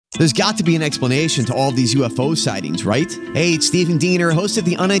There's got to be an explanation to all of these UFO sightings, right? Hey, it's Stephen Diener, host of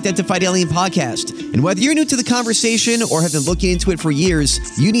the Unidentified Alien Podcast. And whether you're new to the conversation or have been looking into it for years,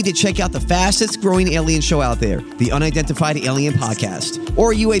 you need to check out the fastest growing alien show out there, the Unidentified Alien Podcast,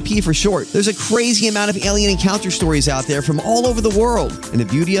 or UAP for short. There's a crazy amount of alien encounter stories out there from all over the world. And the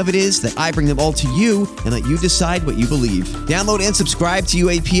beauty of it is that I bring them all to you and let you decide what you believe. Download and subscribe to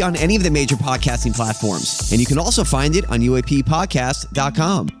UAP on any of the major podcasting platforms. And you can also find it on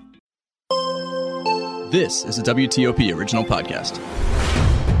UAPpodcast.com. This is a WTOP original podcast.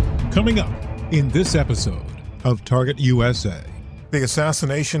 Coming up in this episode of Target USA. The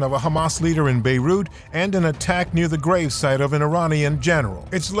assassination of a Hamas leader in Beirut and an attack near the gravesite of an Iranian general.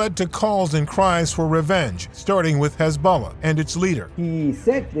 It's led to calls and cries for revenge, starting with Hezbollah and its leader. He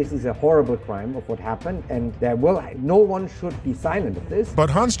said this is a horrible crime of what happened, and no one should be silent of this. But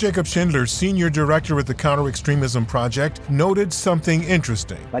Hans-Jacob Schindler, senior director at the Counter-Extremism Project, noted something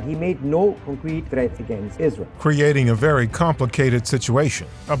interesting. But he made no concrete threats against Israel, creating a very complicated situation.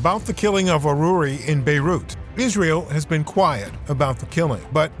 About the killing of Aruri in Beirut. Israel has been quiet about the killing,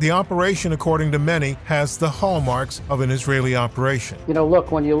 but the operation, according to many, has the hallmarks of an Israeli operation.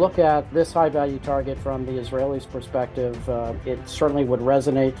 Look, when you look at this high-value target from the Israelis' perspective, it certainly would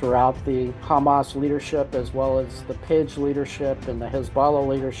resonate throughout the Hamas leadership as well as the PIJ leadership and the Hezbollah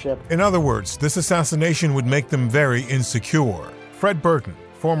leadership. In other words, this assassination would make them very insecure. Fred Burton,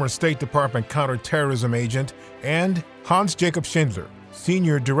 former State Department counterterrorism agent, and Hans-Jacob Schindler,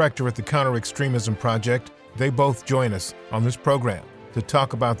 senior director at the Counter-Extremism Project, they both join us on this program to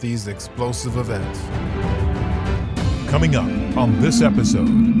talk about these explosive events. Coming up on this episode,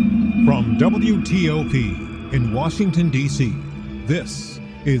 from WTOP in Washington, D.C., this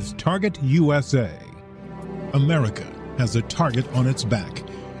is Target USA. America has a target on its back,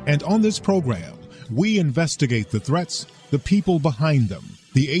 and on this program, we investigate the threats, the people behind them,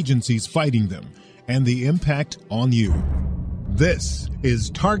 the agencies fighting them, and the impact on you. This is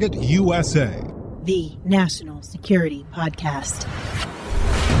Target USA, the National Security Podcast.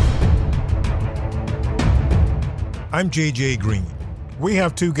 I'm J.J. Green. We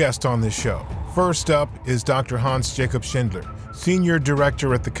have two guests on this show. First up is Dr. Hans-Jacob Schindler, Senior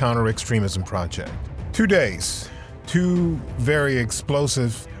Director at the Counter-Extremism Project. 2 days, two very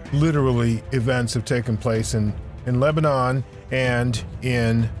explosive, literally, events have taken place in Lebanon and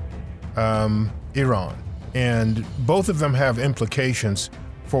in Iran. And both of them have implications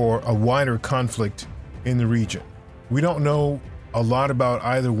for a wider conflict in the region. We don't know a lot about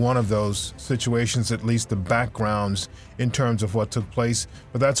either one of those situations, at least the backgrounds in terms of what took place,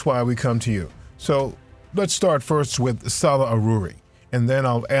 but that's why we come to you. So let's start first with Salah Aruri, and then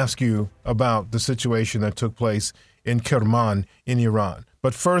I'll ask you about the situation that took place in Kerman in Iran.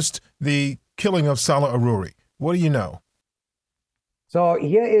 But first, the killing of Salah Aruri. What do you know? So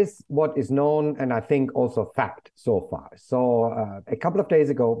here is what is known, and I think also fact so far. So a couple of days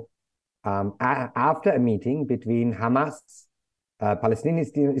ago, after a meeting between Hamas, Palestinian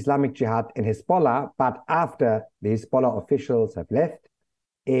Islamic Jihad, and Hezbollah, but after the Hezbollah officials have left,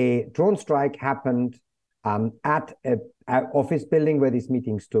 a drone strike happened at an office building where these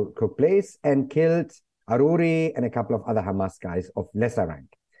meetings took place and killed Aruri and a couple of other Hamas guys of lesser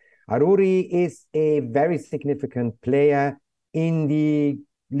rank. Aruri is a very significant player in the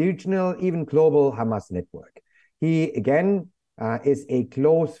regional, even global Hamas network. He, again, is a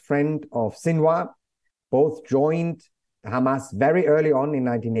close friend of Sinwar. Both joined Hamas very early on in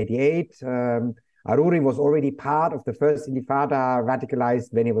 1988. Aruri was already part of the first Intifada,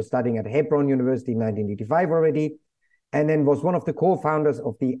 radicalized when he was studying at Hebron University in 1985 already, and then was one of the co-founders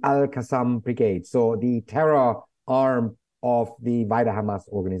of the Al-Qassam Brigade, so the terror arm of the wider Hamas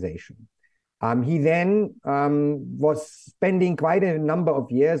organization. He then was spending quite a number of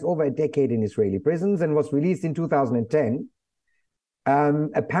years, over a decade, in Israeli prisons, and was released in 2010,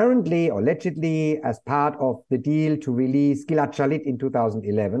 apparently or allegedly as part of the deal to release Gilad Shalit in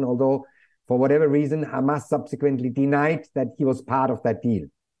 2011, although for whatever reason, Hamas subsequently denied that he was part of that deal.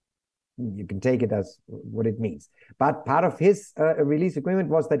 You can take it as what it means. But part of his release agreement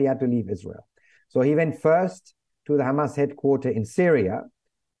was that he had to leave Israel. So he went first to the Hamas headquarters in Syria,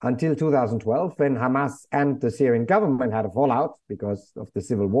 until 2012, when Hamas and the Syrian government had a fallout because of the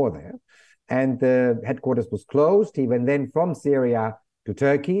civil war there, and the headquarters was closed. He went then from Syria to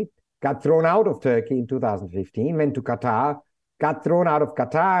Turkey, got thrown out of Turkey in 2015, went to Qatar, got thrown out of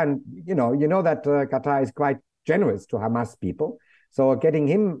Qatar, and you know that Qatar is quite generous to Hamas people. So getting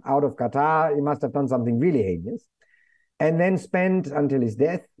him out of Qatar, he must have done something really heinous. And then spent, until his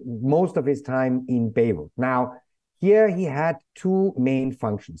death, most of his time in Beirut. Now, here he had two main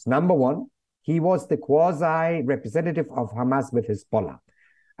functions. Number one, he was the quasi-representative of Hamas with Hezbollah.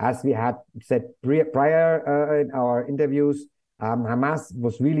 As we had said prior in our interviews, Hamas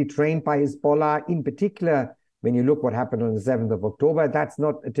was really trained by Hezbollah. In particular, when you look what happened on the 7th of October, that's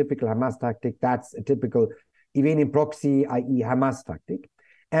not a typical Hamas tactic. That's a typical Iranian proxy, i.e. Hamas tactic.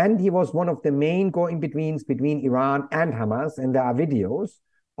 And he was one of the main go-in-betweens between Iran and Hamas. And there are videos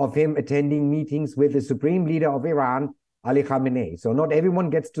of him attending meetings with the supreme leader of Iran, Ali Khamenei. So not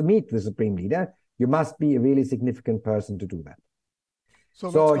everyone gets to meet the supreme leader. You must be a really significant person to do that.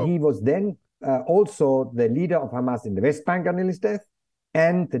 So he was then also the leader of Hamas in the West Bank until his death,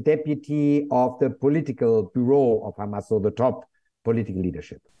 and the deputy of the political bureau of Hamas, so the top political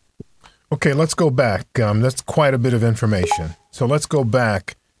leadership. Okay, let's go back. That's quite a bit of information. So let's go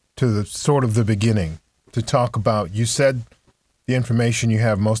back to the sort of the beginning to talk about, you said the information you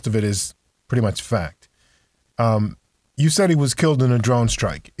have, most of it is pretty much fact. You said he was killed in a drone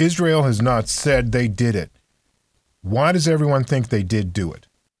strike. Israel has not said they did it. Why does everyone think they did do it?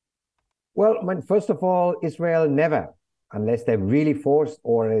 Well, first of all, Israel never, unless they're really forced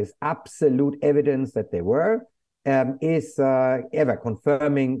or is absolute evidence that they were, is ever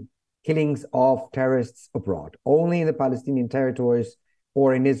confirming killings of terrorists abroad. Only in the Palestinian territories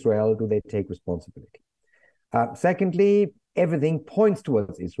or in Israel do they take responsibility. Secondly, everything points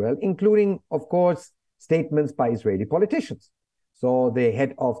towards Israel, including, of course, statements by Israeli politicians. So the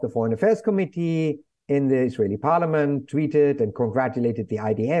head of the Foreign Affairs Committee in the Israeli parliament tweeted and congratulated the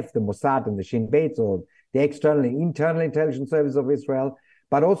IDF, the Mossad, and the Shin Bet, so the external and internal intelligence service of Israel.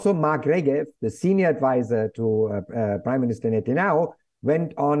 But also Mark Regev, the senior advisor to Prime Minister Netanyahu,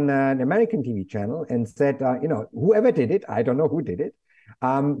 went on an American TV channel and said, whoever did it, I don't know who did it,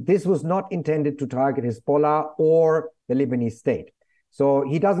 this was not intended to target Hezbollah or the Lebanese state. So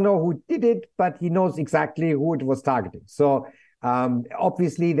he doesn't know who did it, but he knows exactly who it was targeting. So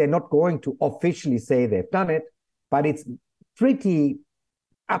obviously, they're not going to officially say they've done it, but it's pretty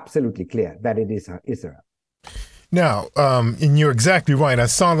absolutely clear that it is Israel. Now, and you're exactly right. I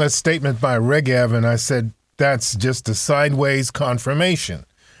saw that statement by Regev, and I said, that's just a sideways confirmation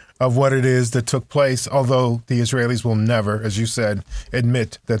of what it is that took place, although the Israelis will never, as you said,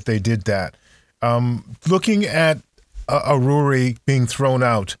 admit that they did that. Looking at Aruri being thrown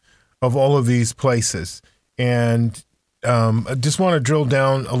out of all of these places, and I just want to drill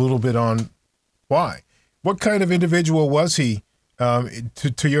down a little bit on why. What kind of individual was he,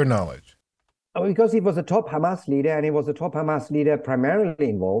 to your knowledge? Because he was a top Hamas leader, and he was a top Hamas leader primarily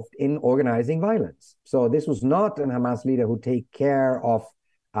involved in organizing violence. So this was not a Hamas leader who take care of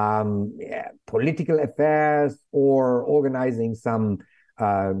political affairs or organizing some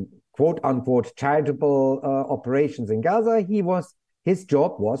quote-unquote charitable operations in Gaza. His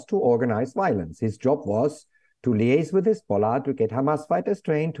job was to organize violence. His job was to liaise with Hezbollah, to get Hamas fighters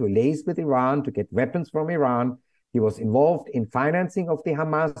trained, to liaise with Iran, to get weapons from Iran. He was involved in financing of the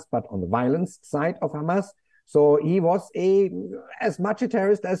Hamas, but on the violence side of Hamas. So he was as much a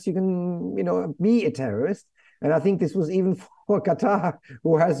terrorist as you can, be a terrorist. And I think this was even for Qatar,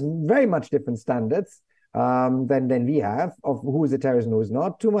 who has very much different standards than we have of who is a terrorist and who is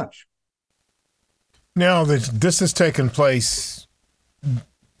not, too much. Now that this has taken place,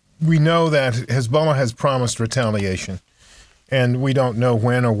 we know that Hezbollah has promised retaliation, and we don't know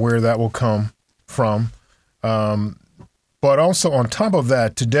when or where that will come from. But also on top of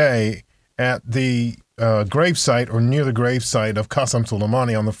that, today at the gravesite or near the gravesite of Qasem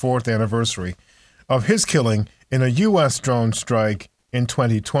Soleimani on the 4th anniversary of his killing in a U.S. drone strike in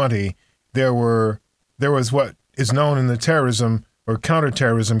 2020, there was what is known in the terrorism or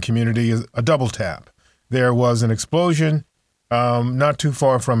counterterrorism community as a double tap. There was an explosion not too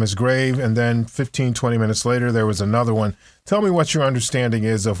far from his grave, and then 15, 20 minutes later, there was another one. Tell me what your understanding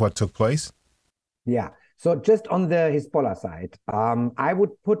is of what took place. Yeah. So just on the Hezbollah side, I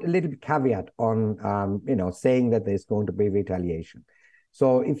would put a little caveat on, saying that there's going to be retaliation.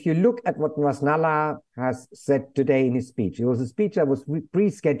 So if you look at what Nasrallah has said today in his speech, it was a speech that was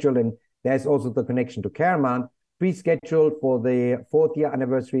pre-scheduled, and there's also the connection to Kerman, pre-scheduled for the 4th year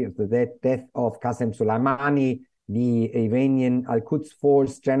anniversary of the death of Qasem Soleimani, the Iranian Al-Quds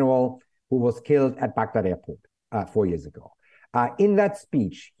Force general who was killed at Baghdad airport 4 years ago. In that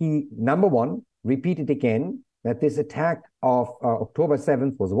speech, he, number one, repeated again that this attack of October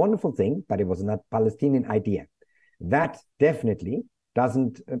 7th was a wonderful thing, but it was not a Palestinian idea. That definitely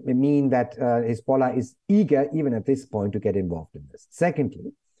doesn't mean that Hezbollah is eager, even at this point, to get involved in this.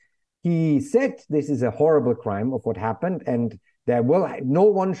 Secondly, he said this is a horrible crime of what happened, and no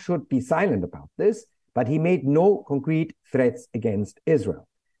one should be silent about this, but he made no concrete threats against Israel.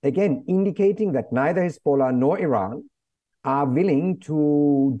 Again, indicating that neither Hezbollah nor Iran are willing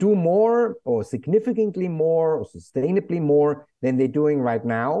to do more or significantly more or sustainably more than they're doing right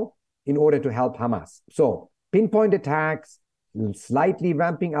now in order to help Hamas. So pinpoint attacks, slightly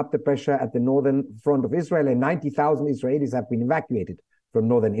ramping up the pressure at the northern front of Israel, and 90,000 Israelis have been evacuated from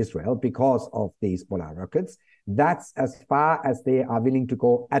northern Israel because of these Hezbollah rockets. That's as far as they are willing to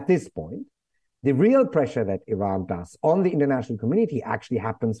go at this point. The real pressure that Iran does on the international community actually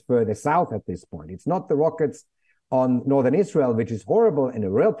happens further south at this point. It's not the rockets on northern Israel, which is horrible and a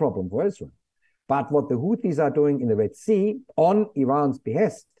real problem for Israel, but what the Houthis are doing in the Red Sea on Iran's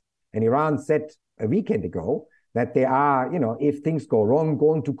behest. And Iran said a weekend ago that they are, if things go wrong,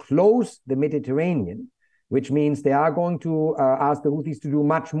 going to close the Mediterranean, which means they are going to ask the Houthis to do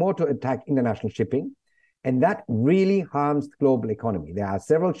much more to attack international shipping. And that really harms the global economy. There are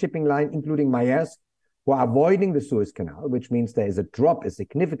several shipping lines, including Maersk, who are avoiding the Suez Canal, which means there is a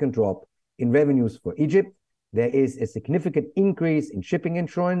significant drop in revenues for Egypt. There is a significant increase in shipping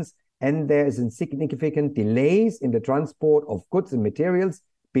insurance, and there is a significant delays in the transport of goods and materials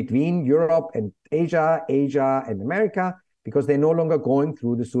between Europe and Asia and America, because they're no longer going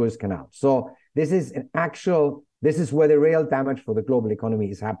through the Suez Canal. So this is where the real damage for the global economy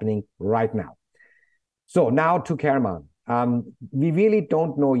is happening right now. So now to Kerman. We really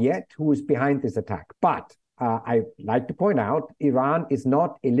don't know yet who is behind this attack, but I like to point out Iran is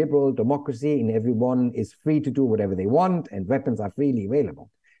not a liberal democracy and everyone is free to do whatever they want and weapons are freely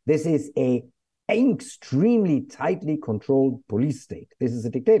available. This is an extremely tightly controlled police state. This is a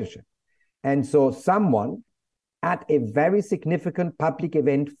dictatorship. And so someone at a very significant public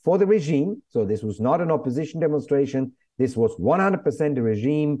event for the regime, so this was not an opposition demonstration, this was 100% a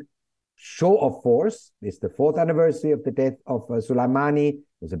regime show of force. It's the 4th anniversary of the death of Soleimani. It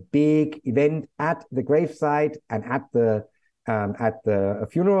was a big event at the gravesite and at the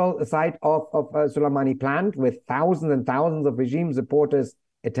funeral site of Soleimani planned, with thousands and thousands of regime supporters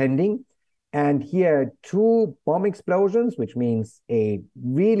attending. And here, 2 bomb explosions, which means a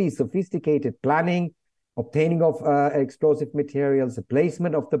really sophisticated planning, obtaining of explosive materials, the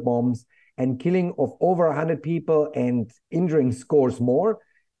placement of the bombs, and killing of over 100 people and injuring scores more.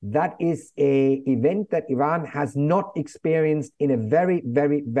 That is an event that Iran has not experienced in a very,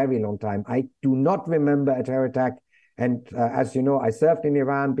 very, very long time. I do not remember a terror attack. And as you know, I served in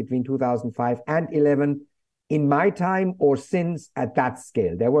Iran between 2005 and 2011. In my time or since at that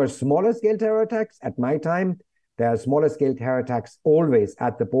scale. There were smaller scale terror attacks at my time. There are smaller scale terror attacks always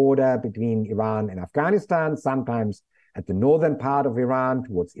at the border between Iran and Afghanistan, sometimes at the northern part of Iran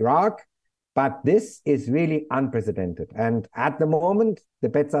towards Iraq. But this is really unprecedented. And at the moment, the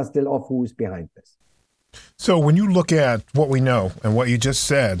bets are still off who's behind this. So when you look at what we know and what you just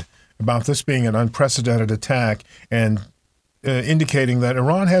said about this being an unprecedented attack and indicating that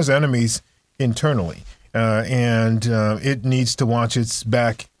Iran has enemies internally and it needs to watch its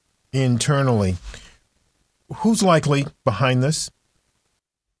back internally, who's likely behind this?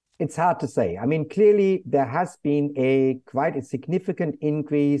 It's hard to say. I mean, clearly there has been quite a significant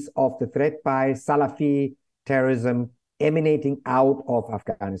increase of the threat by Salafi terrorism emanating out of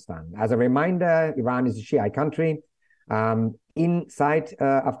Afghanistan. As a reminder, Iran is a Shia country. Inside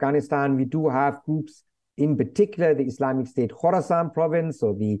Afghanistan, we do have groups, in particular the Islamic State Khorasan province,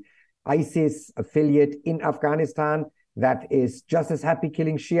 or the ISIS affiliate in Afghanistan, that is just as happy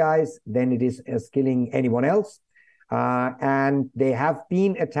killing Shiites than it is as killing anyone else. And they have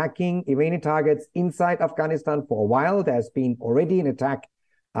been attacking Iranian targets inside Afghanistan for a while. There's been already an attack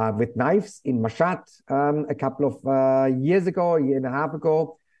with knives in Mashhad a couple of years ago, a year and a half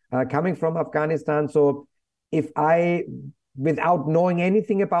ago, coming from Afghanistan. So without knowing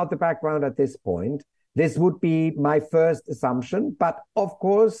anything about the background at this point, this would be my first assumption. But of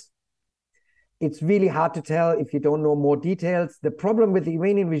course, it's really hard to tell if you don't know more details. The problem with the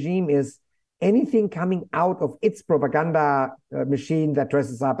Iranian regime is anything coming out of its propaganda machine that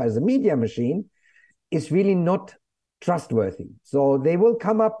dresses up as a media machine is really not trustworthy. So they will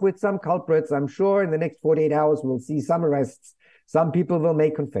come up with some culprits. I'm sure in the next 48 hours, we'll see some arrests. Some people will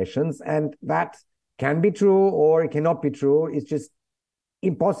make confessions, and that can be true or it cannot be true. It's just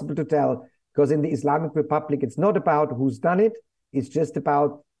impossible to tell, because in the Islamic Republic, it's not about who's done it. It's just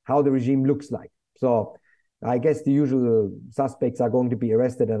about how the regime looks like. So I guess the usual suspects are going to be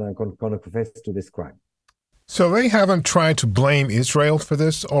arrested and are going to confess to this crime. So they haven't tried to blame Israel for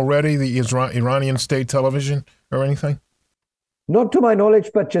this already, the Iranian state television or anything? Not to my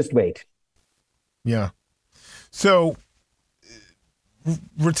knowledge, but just wait. Yeah. So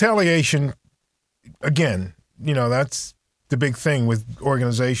retaliation, again, that's the big thing with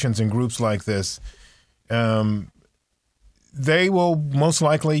organizations and groups like this. They will most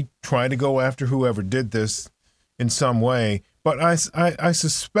likely try to go after whoever did this in some way. But I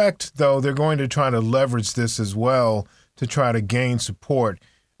suspect, though, they're going to try to leverage this as well to try to gain support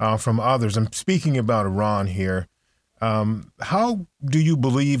from others. I'm speaking about Iran here. How do you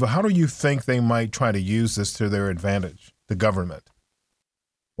believe, how do you think they might try to use this to their advantage, the government?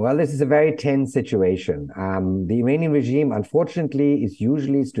 Well, this is a very tense situation. The Iranian regime, unfortunately, is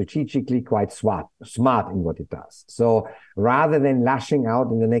usually strategically quite smart in what it does. So rather than lashing out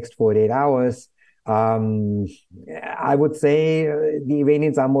in the next 48 hours, I would say the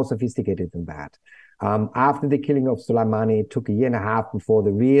Iranians are more sophisticated than that. After the killing of Soleimani, it took a year and a half before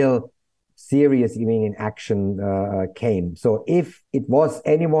the real serious Iranian action came. So if it was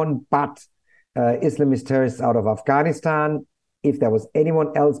anyone but Islamist terrorists out of Afghanistan, if there was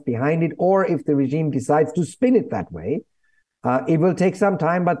anyone else behind it, or if the regime decides to spin it that way, it will take some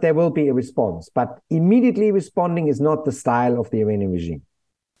time, but there will be a response. But immediately responding is not the style of the Iranian regime.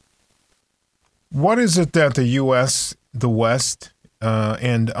 What is it that the U.S., the West,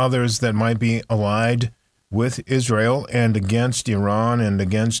 and others that might be allied with Israel and against Iran and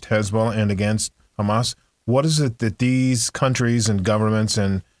against Hezbollah and against Hamas, what is it that these countries and governments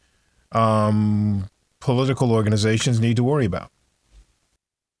and political organizations need to worry about?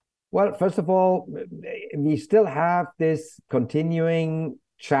 Well, first of all, we still have this continuing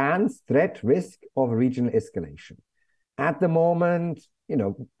chance, threat, risk of regional escalation. At the moment,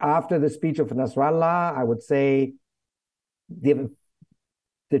 after the speech of Nasrallah, I would say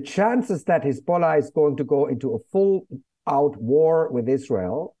the chances that Hezbollah is going to go into a full-out war with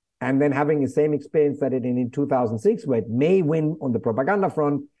Israel and then having the same experience that it did in 2006, where it may win on the propaganda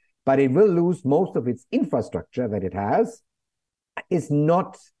front, but it will lose most of its infrastructure that it has, is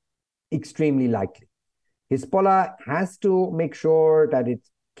not extremely likely. Hezbollah has to make sure that it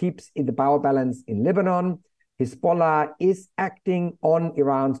keeps the power balance in Lebanon. Hezbollah is acting on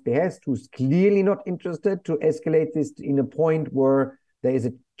Iran's behest, who's clearly not interested to escalate this in a point where there is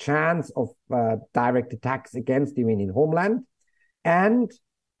a chance of direct attacks against the Iranian homeland. And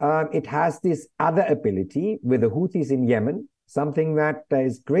it has this other ability with the Houthis in Yemen, something that there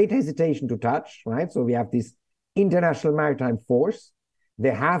is great hesitation to touch, right? So we have this international maritime force. They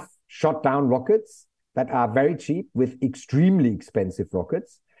have shot down rockets that are very cheap with extremely expensive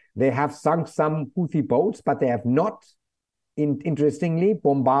rockets. They have sunk some Houthi boats, but they have not, interestingly,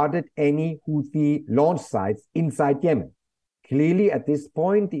 bombarded any Houthi launch sites inside Yemen. Clearly, at this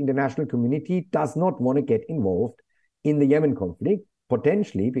point, the international community does not want to get involved in the Yemen conflict,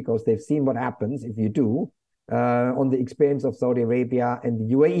 potentially because they've seen what happens if you do on the experience of Saudi Arabia and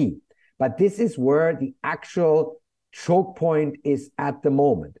the UAE. But this is where the actual choke point is at the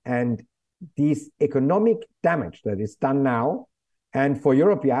moment. And this economic damage that is done now, and for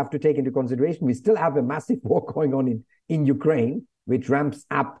Europe, you have to take into consideration, we still have a massive war going on in Ukraine, which ramps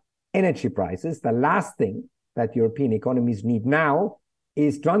up energy prices. The last thing that European economies need now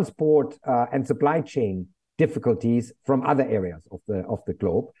is transport and supply chain difficulties from other areas of the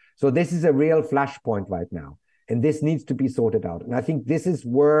globe. So this is a real flashpoint right now, and this needs to be sorted out. And I think this is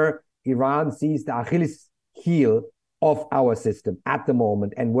where Iran sees the Achilles heel of our system at the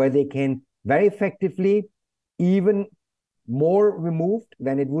moment, and where they can very effectively, even more removed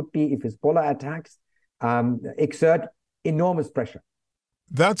than it would be if Hezbollah attacks, exert enormous pressure.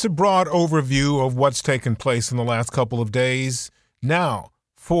 That's a broad overview of what's taken place in the last couple of days. Now,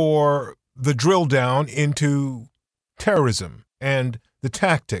 for the drill down into terrorism and the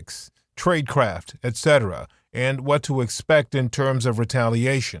tactics, tradecraft, etc., and what to expect in terms of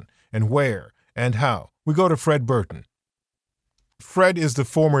retaliation and where and how, we go to Fred Burton. Fred is the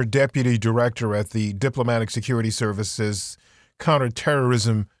former deputy director at the Diplomatic Security Service's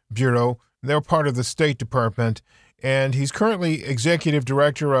Counterterrorism Bureau. They're part of the State Department, and he's currently executive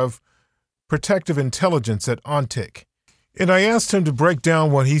director of protective intelligence at ONTIC. And I asked him to break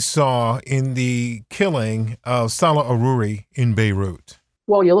down what he saw in the killing of Salah Aruri in Beirut.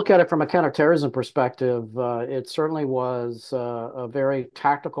 Well, you look at it from a counterterrorism perspective, it certainly was a very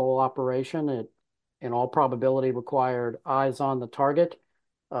tactical operation. It, in all probability, required eyes on the target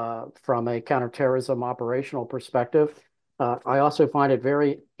from a counterterrorism operational perspective. I also find it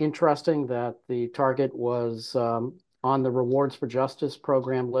very interesting that the target was on the Rewards for Justice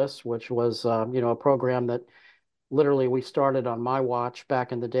program list, which was a program that literally we started on my watch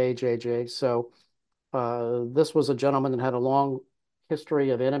back in the day, JJ. So this was a gentleman that had a long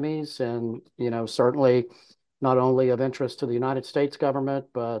history of enemies, and certainly not only of interest to the United States government,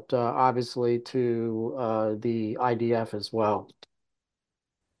 but obviously to the IDF as well.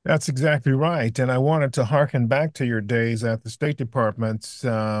 That's exactly right. And I wanted to harken back to your days at the State Department's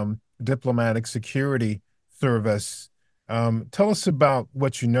Diplomatic Security Service. Tell us about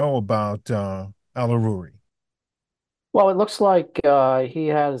what you know about Al-Aruri. Well, it looks like he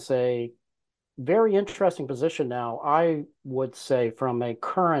has a very interesting position now, I would say, from a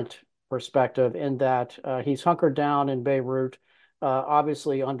current perspective, in that he's hunkered down in Beirut,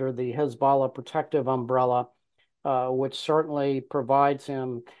 obviously under the Hezbollah protective umbrella, which certainly provides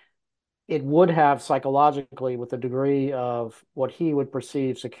him, it would have psychologically, with a degree of what he would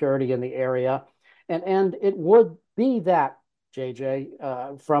perceive security in the area. And it would be that,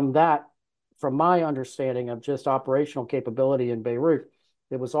 JJ, from my understanding of just operational capability in Beirut,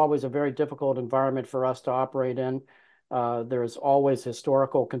 it was always a very difficult environment for us to operate in. There's always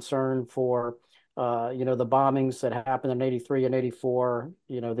historical concern for, the bombings that happened in 83 and 84,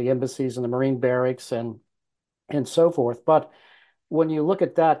 the embassies and the Marine barracks and so forth. But when you look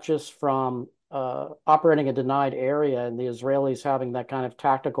at that just from operating a denied area and the Israelis having that kind of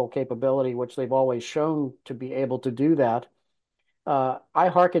tactical capability, which they've always shown to be able to do that, I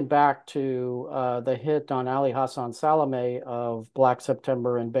hearken back to the hit on Ali Hassan Salameh of Black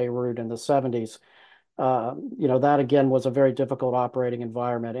September in Beirut in the 70s. That again was a very difficult operating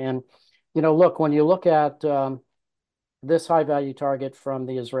environment. And, look, when you look at this high value target from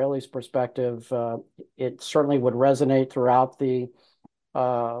the Israelis' perspective, it certainly would resonate throughout the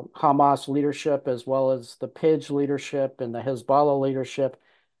Hamas leadership as well as the PIJ leadership and the Hezbollah leadership,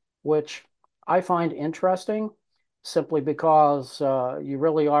 which I find interesting simply because you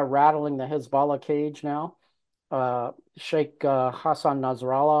really are rattling the Hezbollah cage now. Sheikh Hassan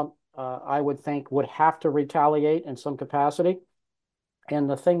Nasrallah, I would think, would have to retaliate in some capacity. And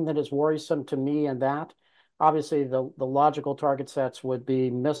the thing that is worrisome to me in that, obviously, the logical target sets would be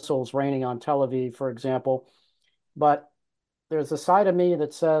missiles raining on Tel Aviv, for example. But there's a side of me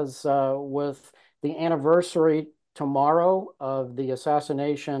that says with the anniversary tomorrow of the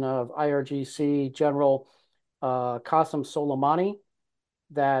assassination of IRGC General Qasem Soleimani,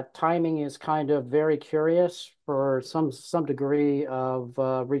 that timing is kind of very curious for some degree of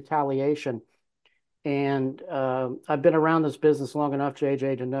retaliation. And I've been around this business long enough,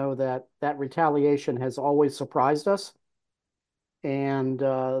 JJ, to know that that retaliation has always surprised us. And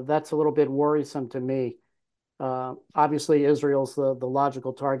that's a little bit worrisome to me. Obviously, Israel's the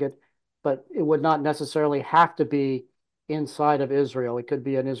logical target, but it would not necessarily have to be inside of Israel. It could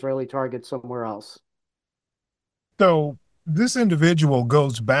be an Israeli target somewhere else. So this individual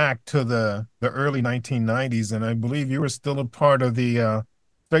goes back to the early 1990s, and I believe you were still a part of the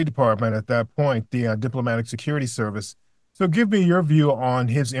State Department at that point, the Diplomatic Security Service. So give me your view on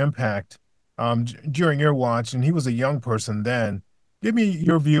his impact during your watch, and he was a young person then. Give me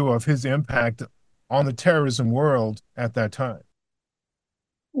your view of his impact on the terrorism world at that time.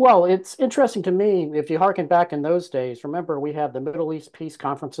 Well, it's interesting to me, if you harken back in those days, remember we have the Middle East peace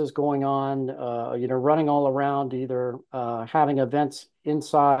conferences going on, running all around, either having events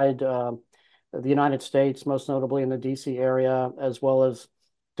inside the United States, most notably in the DC area, as well as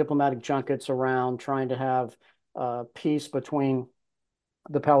diplomatic junkets around trying to have peace between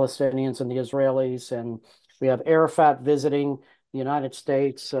the Palestinians and the Israelis. And we have Arafat visiting the United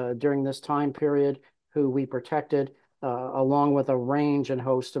States during this time period, who we protected, along with a range and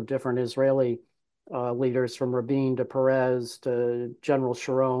host of different Israeli leaders, from Rabin to Perez to General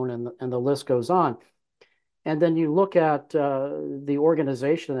Sharon, and the list goes on. And then you look at the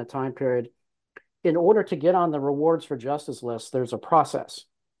organization in that time period. In order to get on the rewards for justice list, there's a process,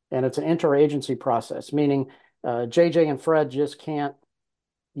 and it's an interagency process, meaning JJ and Fred just can't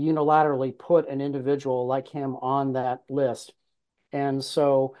unilaterally put an individual like him on that list. And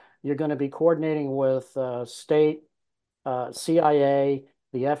so you're going to be coordinating with state, CIA,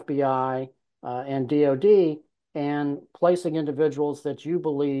 the FBI, and DOD, and placing individuals that you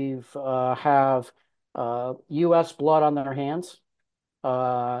believe have U.S. blood on their hands,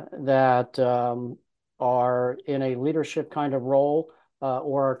 that are in a leadership kind of role,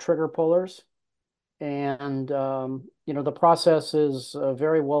 or are trigger pullers. And, the process is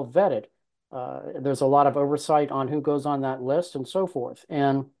very well vetted. There's a lot of oversight on who goes on that list and so forth.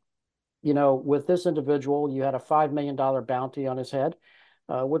 And with this individual, you had a $5 million bounty on his head,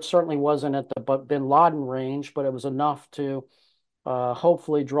 which certainly wasn't at the bin Laden range, but it was enough to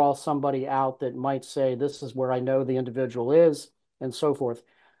hopefully draw somebody out that might say, this is where I know the individual is, and so forth.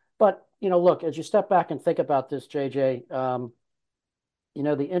 But, look, as you step back and think about this, JJ,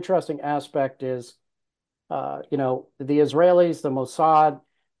 the interesting aspect is, the Israelis, the Mossad,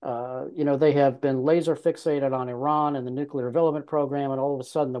 they have been laser fixated on Iran and the nuclear development program, and all of a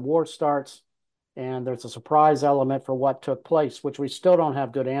sudden the war starts, and there's a surprise element for what took place, which we still don't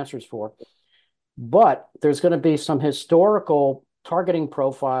have good answers for. But there's going to be some historical targeting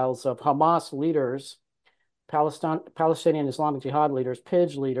profiles of Hamas leaders, Palestinian Islamic Jihad leaders,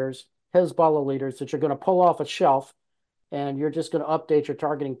 PIJ leaders, Hezbollah leaders, that you're going to pull off a shelf and you're just going to update your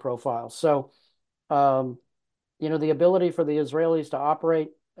targeting profile. So, the ability for the Israelis to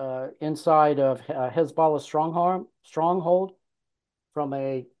operate inside of Hezbollah's stronghold from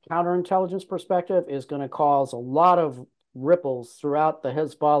a counterintelligence perspective is going to cause a lot of ripples throughout the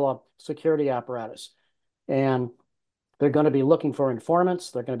Hezbollah security apparatus. And they're going to be looking for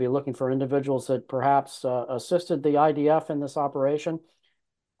informants. They're going to be looking for individuals that perhaps assisted the IDF in this operation.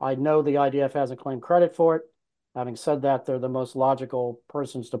 I know the IDF hasn't claimed credit for it. Having said that, they're the most logical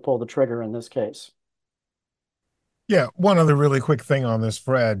persons to pull the trigger in this case. Yeah, one other really quick thing on this,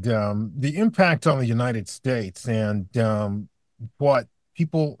 Fred. The impact on the United States and what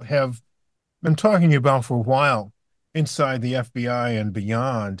people have been talking about for a while inside the FBI and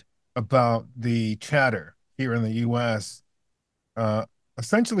beyond about the chatter here in the U.S.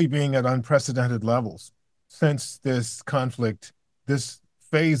 Essentially being at unprecedented levels since this conflict, this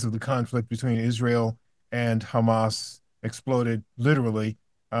phase of the conflict between Israel and Hamas exploded literally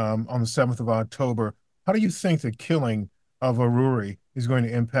on the 7th of October. How do you think the killing of Aruri is going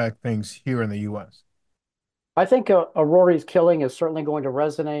to impact things here in the U.S.? I think Aruri's killing is certainly going to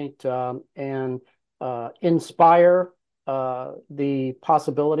resonate and inspire the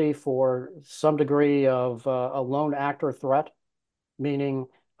possibility for some degree of a lone actor threat, meaning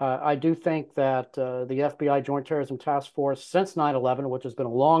I do think that the FBI Joint Terrorism Task Force since 9/11, which has been a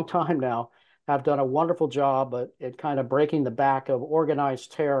long time now, have done a wonderful job at kind of breaking the back of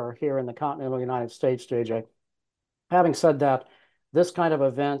organized terror here in the continental United States, JJ. Having said that, this kind of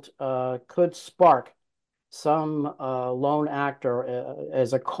event could spark some lone actor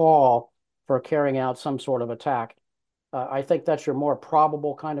as a call for carrying out some sort of attack. I think that's your more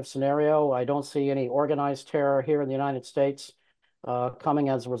probable kind of scenario. I don't see any organized terror here in the United States coming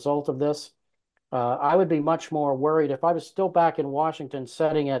as a result of this. I would be much more worried if I was still back in Washington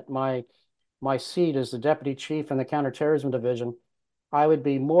sitting at my seat as the deputy chief in the counterterrorism division. I would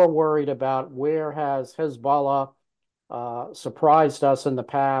be more worried about where has Hezbollah surprised us in the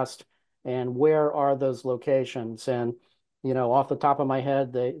past and where are those locations. And, off the top of my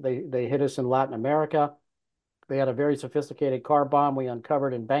head, they hit us in Latin America. They had a very sophisticated car bomb we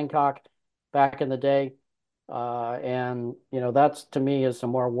uncovered in Bangkok back in the day. And that's, to me, is the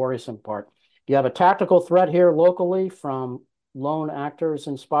more worrisome part. You have a tactical threat here locally from lone actors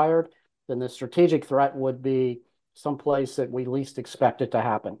inspired, then the strategic threat would be someplace that we least expect it to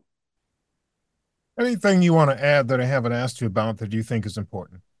happen. Anything you want to add that I haven't asked you about that you think is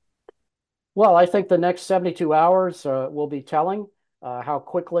important? Well, I think the next 72 hours will be telling. How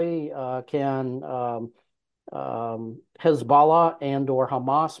quickly can Hezbollah and or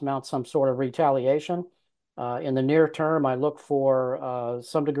Hamas mount some sort of retaliation? In the near term, I look for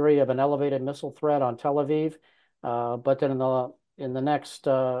some degree of an elevated missile threat on Tel Aviv. But then in the next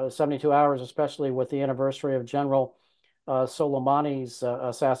 72 hours, especially with the anniversary of General Soleimani's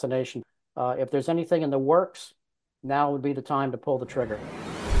assassination, if there's anything in the works, now would be the time to pull the trigger.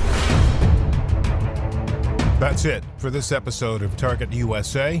 That's it for this episode of Target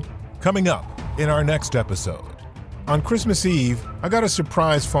USA. Coming up in our next episode. On Christmas Eve, I got a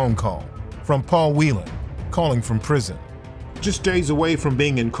surprise phone call from Paul Whelan, calling from prison. Just days away from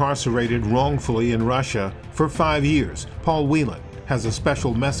being incarcerated wrongfully in Russia for 5 years, Paul Whelan has a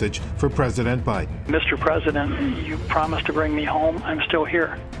special message for President Biden. Mr. President, you promised to bring me home. I'm still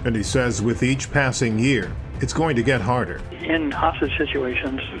here. And he says with each passing year, it's going to get harder. In hostage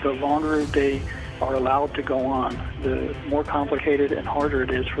situations, the longer they are allowed to go on, the more complicated and harder it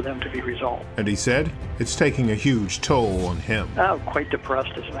is for them to be resolved. And he said it's taking a huge toll on him. I'm quite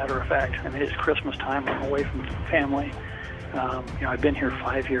depressed, as a matter of fact. I mean, it's Christmas time. I'm away from family. I've been here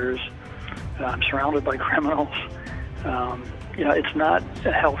 5 years. I'm surrounded by criminals. It's not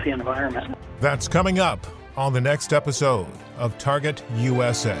a healthy environment. That's coming up on the next episode of Target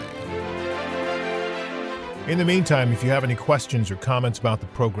USA. In the meantime, if you have any questions or comments about the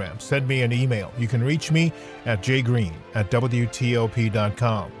program, send me an email. You can reach me at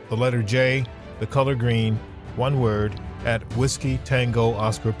jgreen@wtop.com. The letter J, the color green, one word, at Whiskey Tango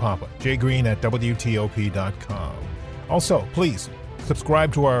Oscar Papa. jgreen@wtop.com. Also, please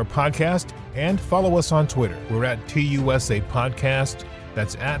subscribe to our podcast and follow us on Twitter. We're at TUSA Podcast.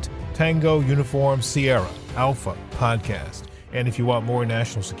 That's at Tango Uniform Sierra Alpha Podcast. And if you want more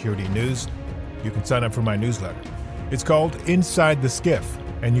national security news, you can sign up for my newsletter. It's called Inside the Skiff,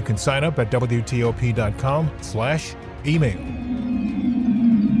 and you can sign up at WTOP.com/email.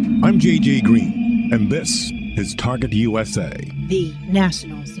 I'm JJ Green, and this is Target USA, the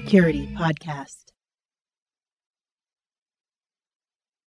National Security Podcast.